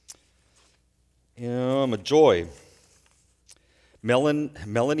 A joy.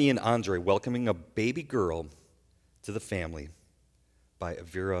 Melanie and Andre welcoming a baby girl to the family by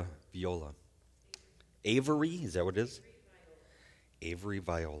Avira Viola. Avery, is that what it is? Avery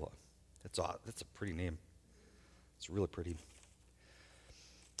Viola. That's a pretty name. It's really pretty.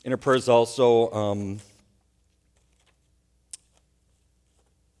 In our prayers also,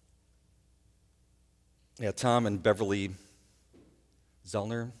 Tom and Beverly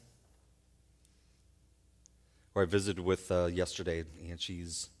Zellner, who I visited with yesterday, and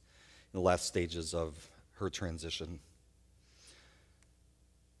she's in the last stages of her transition.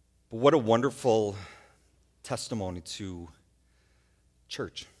 But what a wonderful testimony to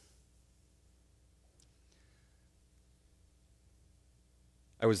church.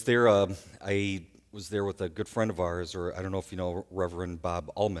 I was there with a good friend of ours, or I don't know if you know Reverend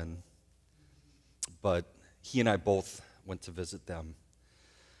Bob Ullman, but he and I both went to visit them.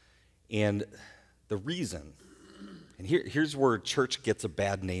 And the reason, and here's where church gets a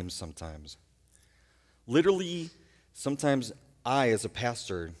bad name sometimes. Literally, sometimes I, as a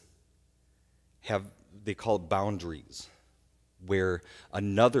pastor, they call it boundaries, where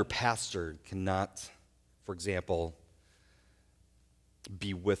another pastor cannot, for example,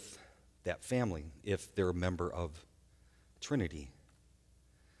 be with that family if they're a member of Trinity.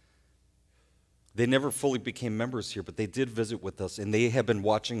 They never fully became members here, but they did visit with us, and they have been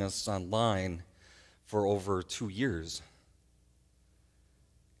watching us online for over 2 years.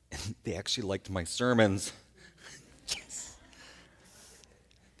 And they actually liked my sermons. Yes.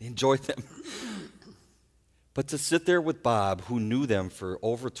 They enjoyed them. But to sit there with Bob, who knew them for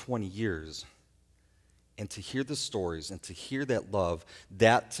over 20 years, and to hear the stories and to hear that love,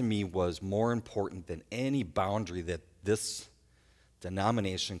 that to me was more important than any boundary that this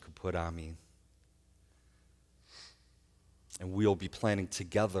denomination could put on me. And we'll be planning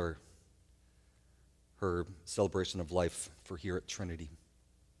together her celebration of life for here at Trinity.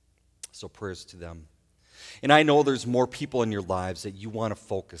 So prayers to them. And I know there's more people in your lives that you want to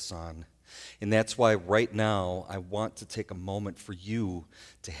focus on. And that's why right now I want to take a moment for you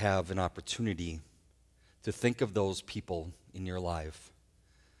to have an opportunity to think of those people in your life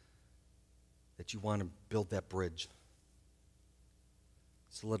that you want to build that bridge.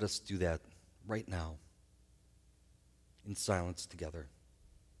 So let us do that right now in silence together.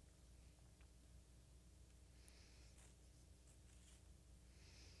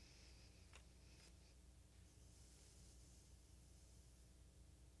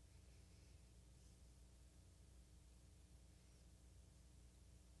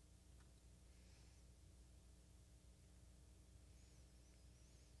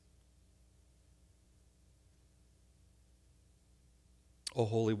 O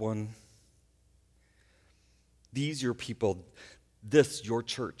Holy One, these your people, this your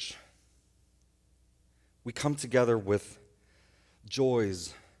church. We come together with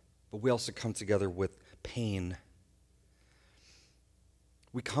joys, but we also come together with pain.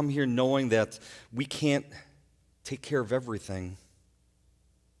 We come here knowing that we can't take care of everything,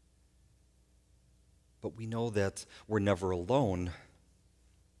 but we know that we're never alone,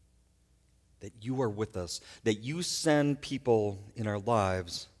 that you are with us, that you send people in our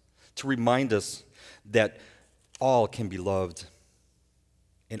lives to remind us that all can be loved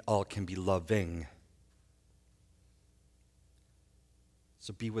and all can be loving.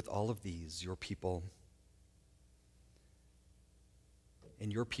 So be with all of these, your people.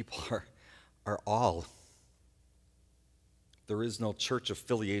 And your people are all. There is no church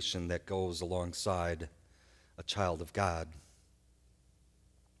affiliation that goes alongside a child of God.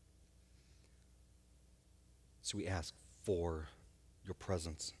 So we ask for your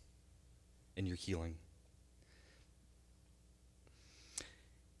presence and your healing.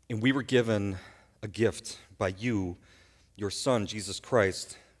 And we were given a gift by you, your Son, Jesus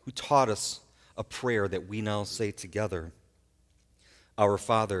Christ, who taught us a prayer that we now say together. Our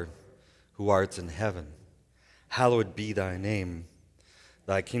Father, who art in heaven, hallowed be thy name.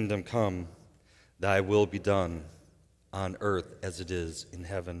 Thy kingdom come, thy will be done, on earth as it is in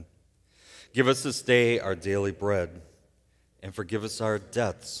heaven. Give us this day our daily bread, and forgive us our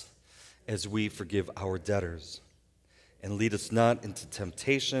debts as we forgive our debtors. And lead us not into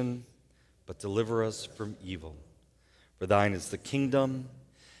temptation, but deliver us from evil. For thine is the kingdom,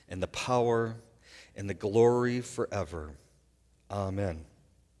 and the power, and the glory forever. Amen.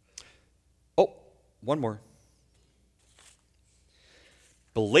 Oh, one more.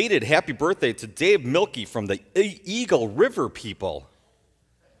 Belated happy birthday to Dave Milkey from the Eagle River people.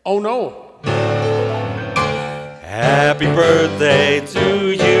 Oh, no. Happy birthday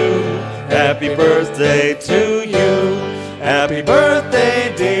to you. Happy birthday to you. Happy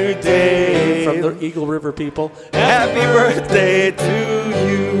birthday, dear Dave. From the Eagle River people. Happy birthday to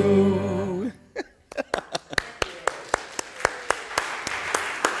you.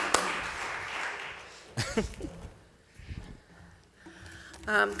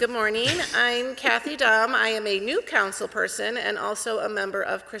 Good morning. I'm Kathy Dom. I am a new council person and also a member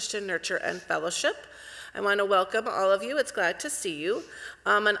of Christian Nurture and Fellowship. I want to welcome all of you. It's glad to see you.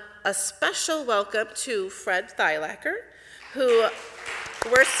 And a special welcome to Fred Thylacker, who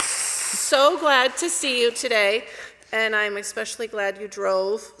we're so glad to see you today. And I'm especially glad you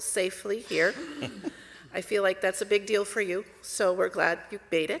drove safely here. I feel like that's a big deal for you, so we're glad you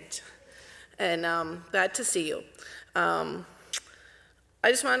made it. And glad to see you. I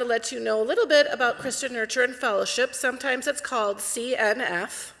just wanted to let you know a little bit about Christian Nurture and Fellowship. Sometimes it's called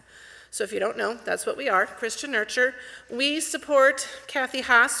CNF. So if you don't know, that's what we are, Christian Nurture. We support Kathy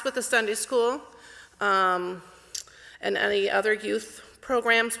Haas with the Sunday school and any other youth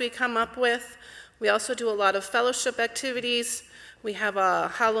programs we come up with. We also do a lot of fellowship activities. We have a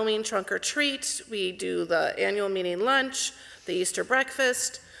Halloween trunk or treat. We do the annual meeting lunch, the Easter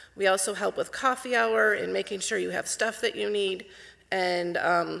breakfast. We also help with coffee hour and making sure you have stuff that you need. And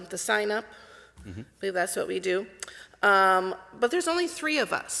the sign up, I believe that's what we do. But there's only 3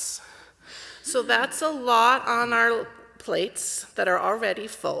 of us. So that's a lot on our plates that are already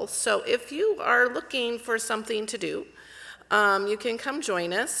full. So if you are looking for something to do, you can come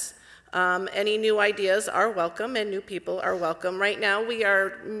join us. Any new ideas are welcome and new people are welcome. Right now we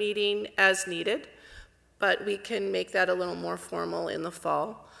are meeting as needed, but we can make that a little more formal in the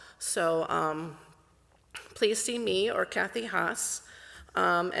fall. So please see me or Kathy Haas,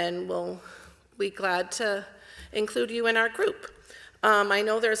 and we'll be glad to include you in our group. I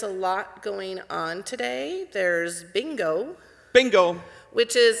know there's a lot going on today. There's bingo. Bingo.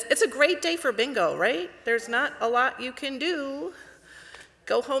 It's a great day for bingo, right? There's not a lot you can do.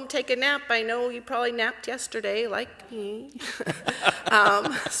 Go home, take a nap. I know you probably napped yesterday, like me.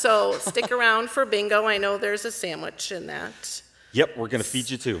 So stick around for bingo. I know there's a sandwich in that. Yep, we're going to feed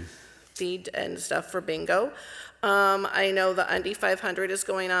you too. Feed and stuff for bingo. I know the Undy 500 is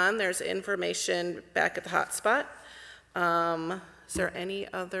going on. There's information back at the hotspot. Is there any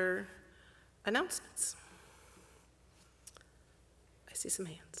other announcements? I see some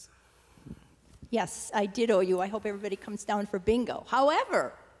hands. Yes, I did owe you. I hope everybody comes down for bingo.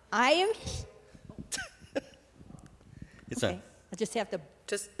 However, I am... It's okay. on. I just have to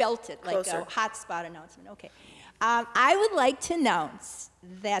Just belt it like closer. a hotspot announcement. Okay. I would like to announce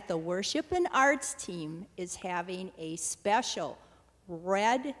that the Worship and Arts team is having a special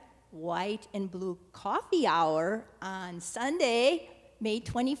red, white, and blue coffee hour on Sunday, May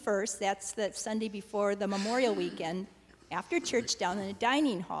 21st. That's the Sunday before the Memorial Weekend, after church down in the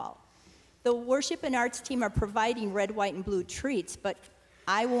dining hall. The Worship and Arts team are providing red, white, and blue treats, but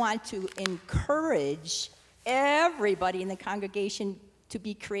I want to encourage everybody in the congregation to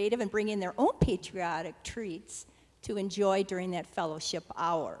be creative and bring in their own patriotic treats to enjoy during that fellowship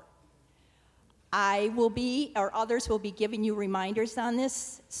hour. I will be, or others will be giving you reminders on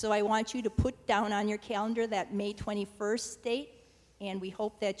this, so I want you to put down on your calendar that May 21st date, and we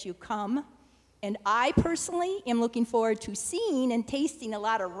hope that you come. And I personally am looking forward to seeing and tasting a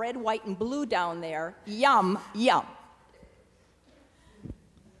lot of red, white, and blue down there. Yum, yum.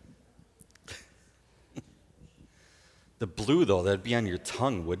 The blue, though, that'd be on your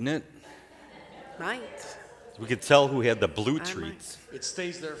tongue, wouldn't it? Right. We could tell who had the blue treats. It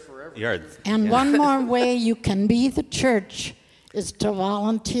stays there forever. Yeah. And one more way you can be the church is to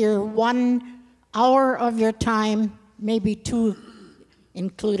volunteer 1 hour of your time, maybe 2,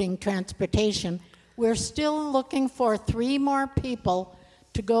 including transportation. We're still looking for 3 more people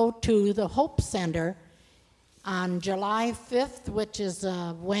to go to the Hope Center on July 5th, which is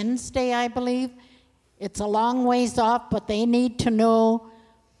a Wednesday, I believe. It's a long ways off, but they need to know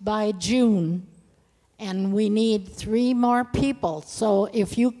by June. And we need 3 more people. So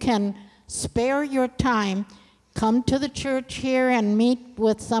if you can spare your time, come to the church here and meet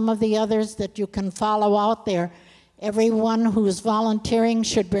with some of the others that you can follow out there. Everyone who's volunteering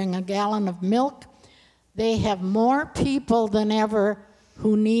should bring a gallon of milk. They have more people than ever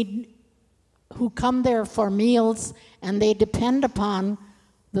who come there for meals, and they depend upon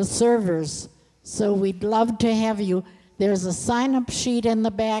the servers. So we'd love to have you. There's a sign-up sheet in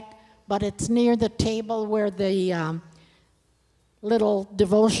the back, but it's near the table where the little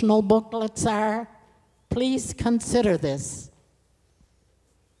devotional booklets are. Please consider this.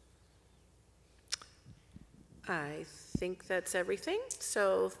 I think that's everything,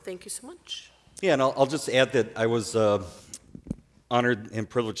 so thank you so much. Yeah, and I'll just add that I was honored and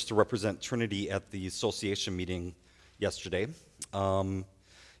privileged to represent Trinity at the association meeting yesterday. It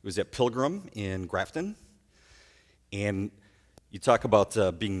was at Pilgrim in Grafton. And you talk about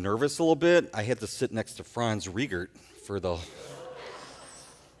being nervous a little bit. I had to sit next to Franz Riegert for the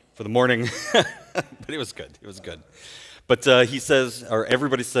morning, but it was good. It was good. But he says, or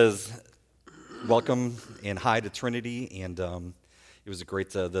everybody says, welcome and hi to Trinity. And it was a great,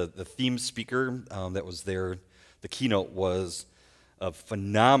 the theme speaker that was there, the keynote was a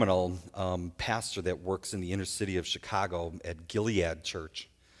phenomenal pastor that works in the inner city of Chicago at Gilead Church,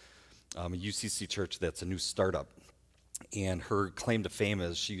 a UCC church that's a new startup. And her claim to fame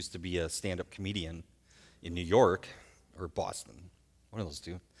is she used to be a stand-up comedian in New York or Boston, one of those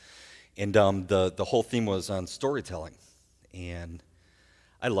two. And the whole theme was on storytelling. And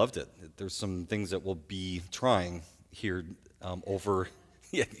I loved it. There's some things that we'll be trying here over.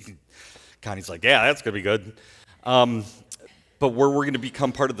 Yeah, Connie's like, yeah, that's going to be good. But we're going to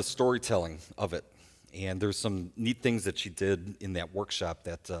become part of the storytelling of it. And there's some neat things that she did in that workshop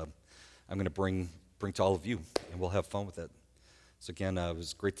that I'm going to bring to all of you, and we'll have fun with it. So again, it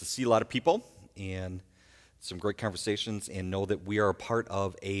was great to see a lot of people and some great conversations, and know that we are a part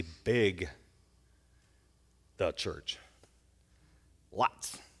of the church.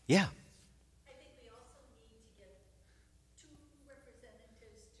 Lots. Yeah. I think we also need to get 2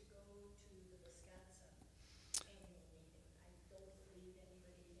 representatives to go to the Wisconsin annual meeting. I don't believe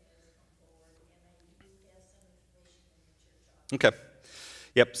anybody has come forward, and I do have some information in the church office. Okay.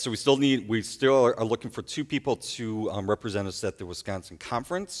 Yep, so we still are looking for 2 people to represent us at the Wisconsin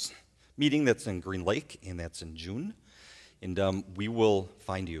Conference meeting that's in Green Lake, and that's in June. And we will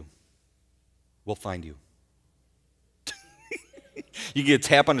find you. We'll find you. You get a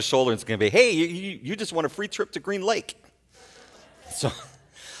tap on the shoulder, and it's going to be, hey, you just won a free trip to Green Lake. So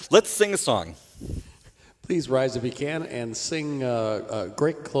let's sing a song. Please rise if you can and sing a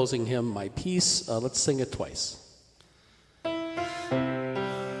great closing hymn, My Peace. Let's sing it twice.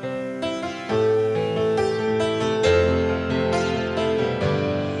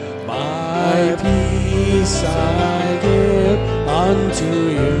 My peace I give unto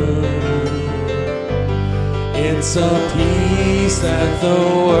you. It's a peace that the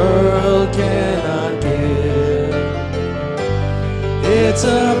world cannot give. It's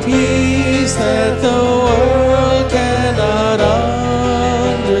a peace that the world cannot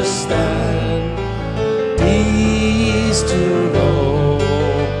understand. Peace to know,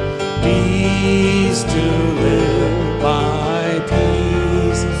 peace to live. My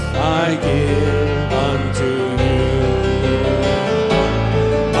peace I give unto you.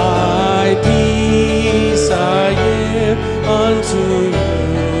 My peace I give unto you.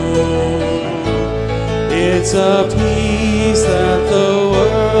 It's a peace that the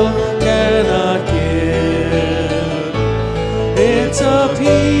world cannot give. It's a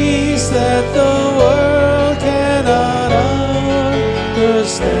peace that the world cannot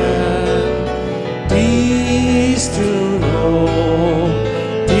understand. Peace to know,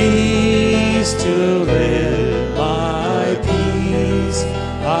 peace to live. My peace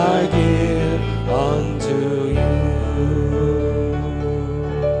I give unto you.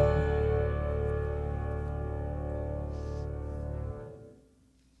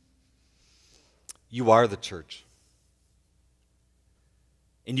 You are the church.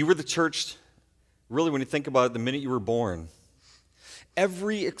 And you were the church, really, when you think about it, the minute you were born.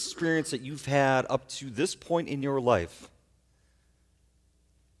 Every experience that you've had up to this point in your life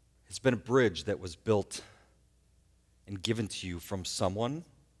has been a bridge that was built and given to you from someone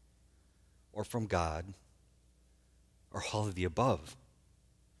or from God or all of the above.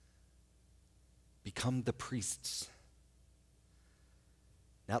 Become the priests.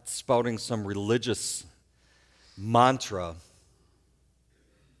 Not spouting some religious mantra,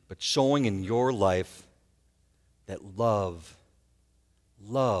 but showing in your life that love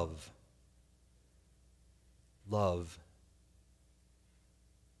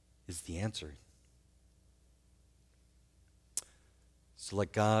is the answer. So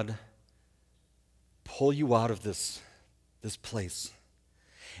let God pull you out of this place.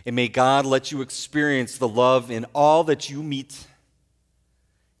 And may God let you experience the love in all that you meet,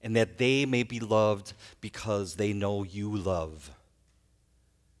 and that they may be loved because they know you love.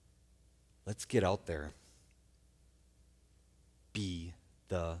 Let's get out there. Be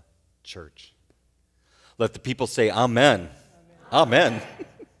the church. Let the people say amen. Amen. Amen.